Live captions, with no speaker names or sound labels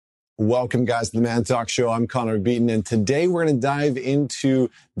Welcome, guys, to the Man Talk Show. I'm Connor Beaton, and today we're going to dive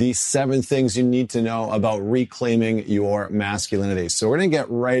into the 7 things you need to know about reclaiming your masculinity. So we're going to get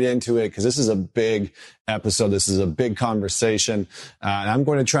right into it because this is a big episode. This is a big conversation. And I'm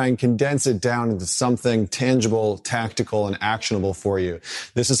going to try and condense it down into something tangible, tactical, and actionable for you.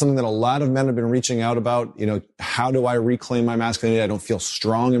 This is something that a lot of men have been reaching out about. You know, how do I reclaim my masculinity? I don't feel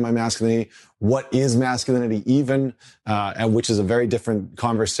strong in my masculinity. What is masculinity even? And which is a very different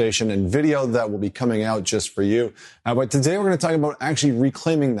conversation and video that will be coming out just for you. But today we're going to talk about actually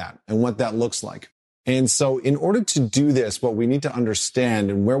reclaiming that and what that looks like. And so in order to do this, what we need to understand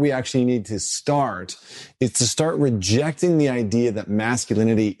and where we actually need to start is to start rejecting the idea that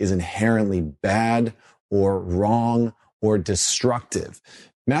masculinity is inherently bad or wrong or destructive.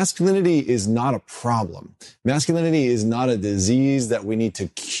 Masculinity is not a problem. Masculinity is not a disease that we need to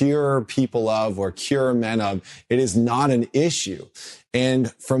cure people of or cure men of. It is not an issue.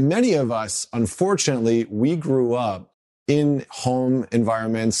 And for many of us, unfortunately, we grew up in home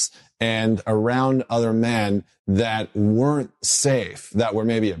environments and around other men that weren't safe, that were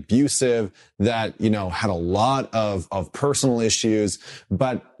maybe abusive, that, had a lot of personal issues,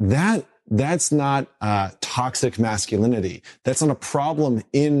 but that's not toxic masculinity. That's not a problem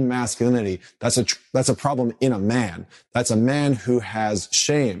in masculinity. That's a problem in a man. That's a man who has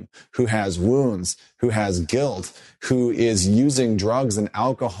shame, who has wounds, who has guilt, who is using drugs and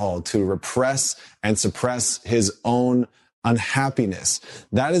alcohol to repress and suppress his own unhappiness.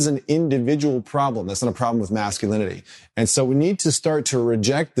 That is an individual problem. That's not a problem with masculinity. And so we need to start to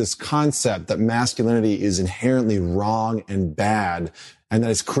reject this concept that masculinity is inherently wrong and bad and that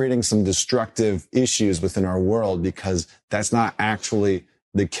it's creating some destructive issues within our world, because that's not actually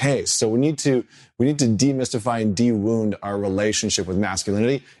the case. So we need to demystify and de-wound our relationship with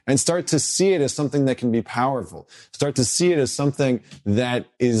masculinity and start to see it as something that can be powerful. Start to see it as something that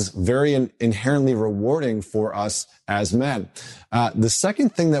is very inherently rewarding for us as men. The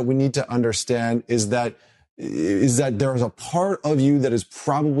second thing that we need to understand is that there's a part of you that is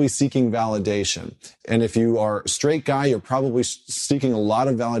probably seeking validation. And if you are a straight guy, you're probably seeking a lot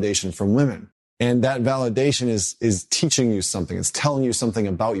of validation from women. And that validation is teaching you something. It's telling you something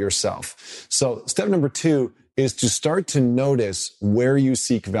about yourself. So step number 2 is to start to notice where you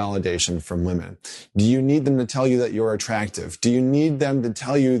seek validation from women. Do you need them to tell you that you're attractive? Do you need them to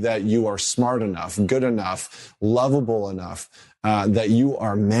tell you that you are smart enough, good enough, lovable enough, that you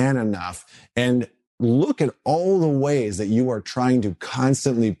are man enough? And look at all the ways that you are trying to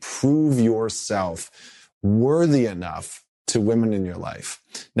constantly prove yourself worthy enough to women in your life.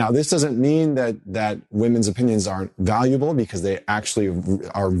 Now, this doesn't mean that women's opinions aren't valuable, because they actually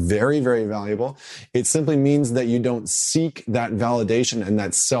are very, very valuable. It simply means that you don't seek that validation and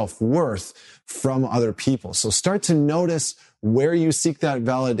that self-worth from other people. So start to notice where you seek that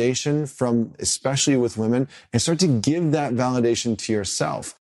validation from, especially with women, and start to give that validation to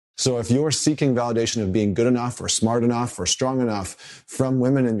yourself. So if you're seeking validation of being good enough or smart enough or strong enough from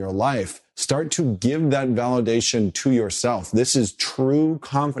women in your life, start to give that validation to yourself. This is true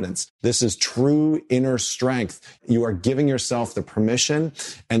confidence. This is true inner strength. You are giving yourself the permission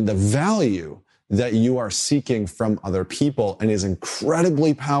and the value that you are seeking from other people, and is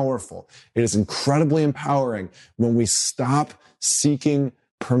incredibly powerful. It is incredibly empowering when we stop seeking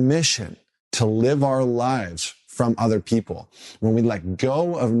permission to live our lives from other people. When we let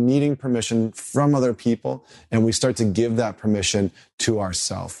go of needing permission from other people and we start to give that permission to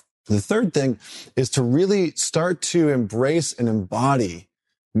ourselves. The third thing is to really start to embrace and embody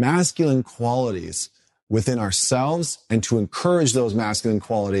masculine qualities within ourselves, and to encourage those masculine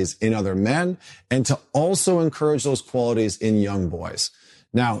qualities in other men, and to also encourage those qualities in young boys.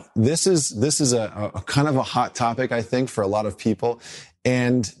 Now, this is a kind of a hot topic, I think, for a lot of people.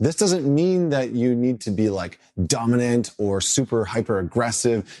 And this doesn't mean that you need to be like dominant or super hyper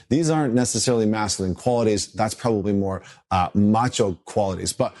aggressive. These aren't necessarily masculine qualities. That's probably more macho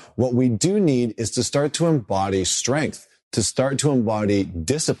qualities. But what we do need is to start to embody strength, to start to embody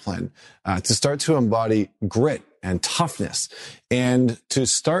discipline, to start to embody grit and toughness, and to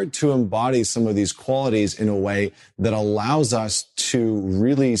start to embody some of these qualities in a way that allows us to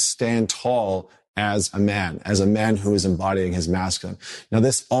really stand tall as a man who is embodying his masculine. Now,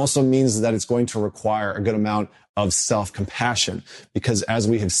 this also means that it's going to require a good amount of self-compassion, because as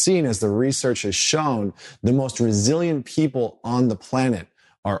we have seen, as the research has shown, the most resilient people on the planet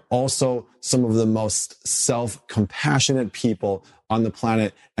are also some of the most self-compassionate people on the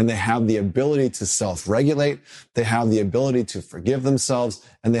planet, and they have the ability to self-regulate. They have the ability to forgive themselves,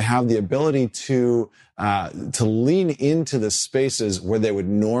 and they have the ability to lean into the spaces where they would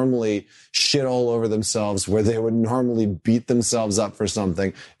normally shit all over themselves, where they would normally beat themselves up for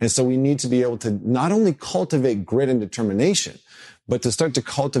something. And so we need to be able to not only cultivate grit and determination, but to start to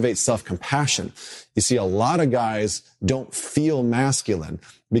cultivate self-compassion. You see, a lot of guys don't feel masculine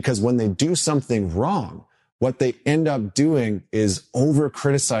because when they do something wrong, what they end up doing is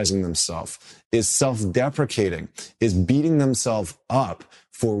over-criticizing themselves, is self-deprecating, is beating themselves up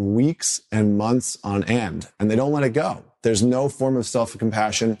for weeks and months on end, and they don't let it go. There's no form of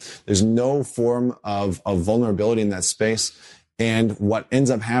self-compassion. There's no form of vulnerability in that space. And what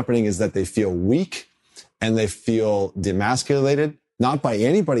ends up happening is that they feel weak and they feel demasculated, not by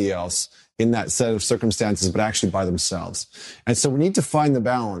anybody else in that set of circumstances, but actually by themselves. And so we need to find the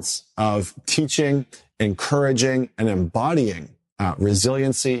balance of teaching, encouraging, and embodying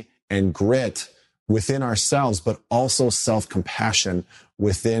resiliency and grit within ourselves, but also self-compassion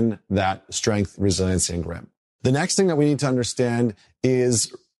within that strength, resiliency, and grit. The next thing that we need to understand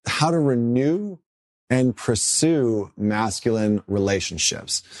is how to renew and pursue masculine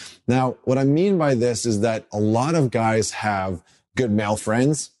relationships. Now, what I mean by this is that a lot of guys have good male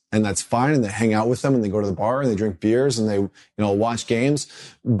friends, and that's fine, and they hang out with them, and they go to the bar, and they drink beers, and they, watch games.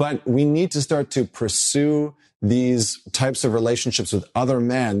 But we need to start to pursue these types of relationships with other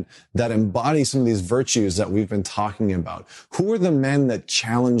men that embody some of these virtues that we've been talking about. Who are the men that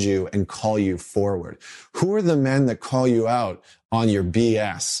challenge you and call you forward? Who are the men that call you out on your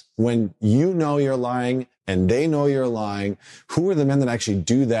BS when you know you're lying and they know you're lying? Who are the men that actually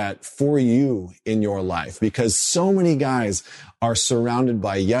do that for you in your life? Because so many guys are surrounded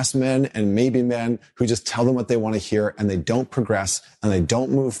by yes men and maybe men who just tell them what they want to hear, and they don't progress and they don't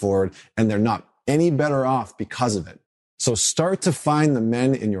move forward, and they're not any better off because of it. So start to find the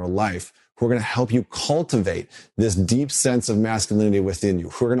men in your life who are going to help you cultivate this deep sense of masculinity within you,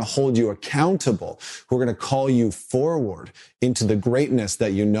 who are going to hold you accountable, who are going to call you forward into the greatness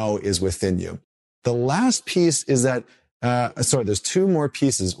that you know is within you. The last piece is that, there's two more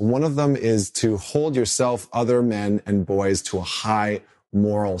pieces. One of them is to hold yourself, other men and boys, to a high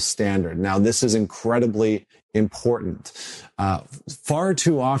moral standard. Now, this is incredibly important. Far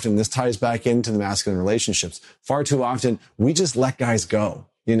too often, this ties back into the masculine relationships. Far too often, we just let guys go.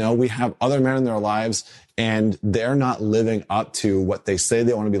 We have other men in their lives and they're not living up to what they say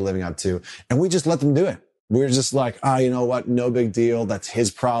they want to be living up to. And we just let them do it. We're just like, you know what? No big deal. That's his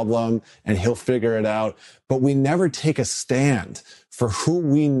problem and he'll figure it out. But we never take a stand for who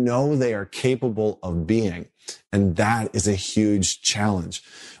we know they are capable of being. And that is a huge challenge.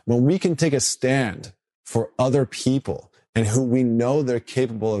 When we can take a stand for other people and who we know they're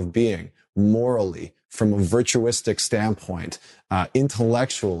capable of being morally, from a virtuistic standpoint,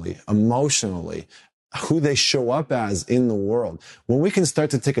 intellectually, emotionally, who they show up as in the world. When we can start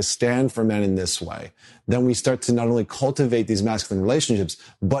to take a stand for men in this way, then we start to not only cultivate these masculine relationships,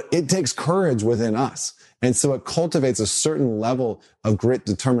 but it takes courage within us. And so it cultivates a certain level of grit,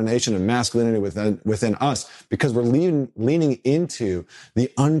 determination, and masculinity within us, because we're leaning into the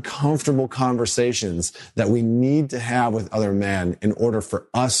uncomfortable conversations that we need to have with other men in order for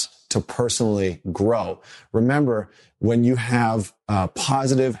us to personally grow. Remember, when you have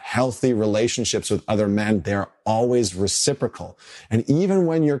positive, healthy relationships with other men, they're always reciprocal. And even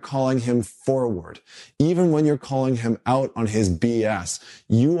when you're calling him forward, even when you're calling him out on his BS,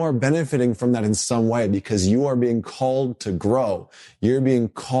 you are benefiting from that in some way, because you are being called to grow. You're being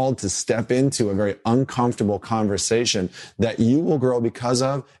called to step into a very uncomfortable conversation that you will grow because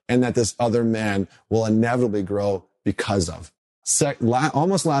of, and that this other man will inevitably grow because of.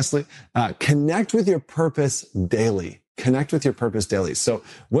 Almost lastly, connect with your purpose daily. Connect with your purpose daily. So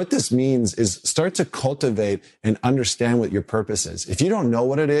what this means is start to cultivate and understand what your purpose is. If you don't know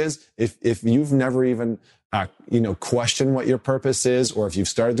what it is, if you've never even, questioned what your purpose is, or if you've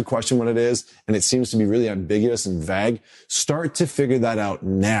started to question what it is and it seems to be really ambiguous and vague, start to figure that out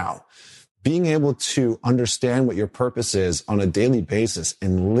now. Being able to understand what your purpose is on a daily basis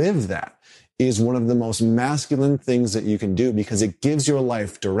and live that is one of the most masculine things that you can do, because it gives your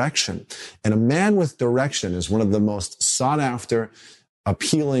life direction. And a man with direction is one of the most sought after,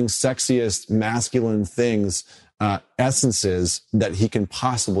 appealing, sexiest, masculine things, essences that he can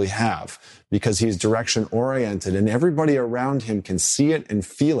possibly have, because he's direction oriented and everybody around him can see it and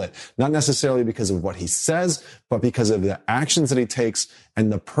feel it, not necessarily because of what he says, but because of the actions that he takes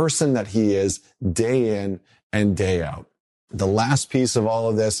and the person that he is day in and day out. The last piece of all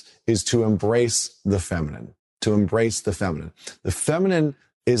of this is to embrace the feminine, to embrace the feminine. The feminine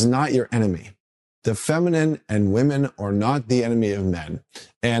is not your enemy. The feminine and women are not the enemy of men.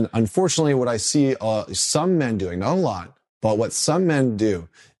 And unfortunately, what I see some men doing, not a lot, but what some men do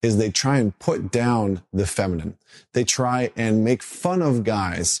is they try and put down the feminine. They try and make fun of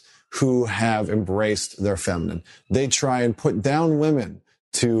guys who have embraced their feminine. They try and put down women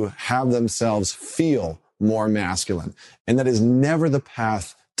to have themselves feel more masculine. And that is never the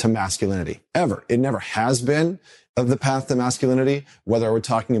path to masculinity, ever. It never has been the path to masculinity, whether we're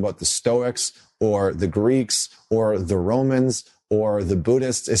talking about the Stoics or the Greeks or the Romans or the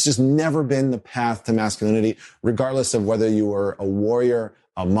Buddhists. It's just never been the path to masculinity, regardless of whether you were a warrior,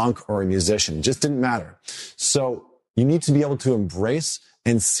 a monk, or a musician. It just didn't matter. So you need to be able to embrace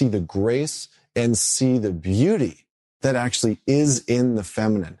and see the grace and see the beauty that actually is in the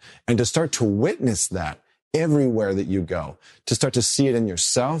feminine, and to start to witness that everywhere that you go, to start to see it in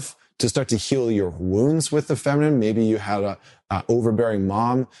yourself, to start to heal your wounds with the feminine. Maybe you had a overbearing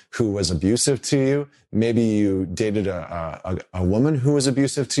mom who was abusive to you. Maybe you dated a woman who was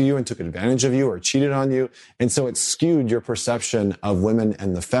abusive to you and took advantage of you or cheated on you. And so it skewed your perception of women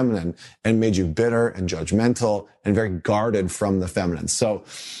and the feminine and made you bitter and judgmental and very guarded from the feminine. So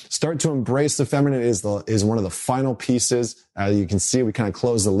start to embrace the feminine is one of the final pieces. You can see we kind of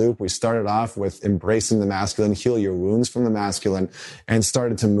closed the loop. We started off with embracing the masculine, heal your wounds from the masculine, and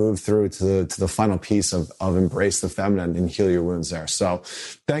started to move through to the final piece of embrace the feminine and heal your wounds there. So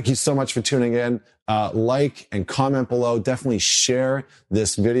thank you so much for tuning in. Like and comment below. Definitely share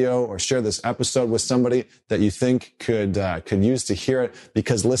this video or share this episode with somebody that you think could use to hear it.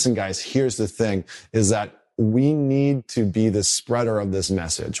 Because listen, guys, here's the thing: is that we need to be the spreader of this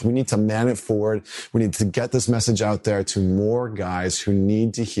message. We need to man it forward. We need to get this message out there to more guys who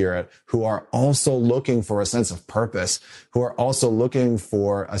need to hear it, who are also looking for a sense of purpose, who are also looking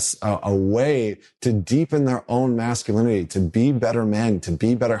for a way to deepen their own masculinity, to be better men, to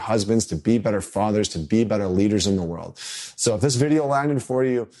be better husbands, to be better fathers, to be better leaders in the world. So if this video landed for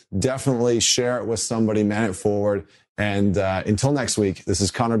you, definitely share it with somebody, man it forward. And until next week, this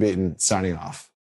is Connor Beaton signing off.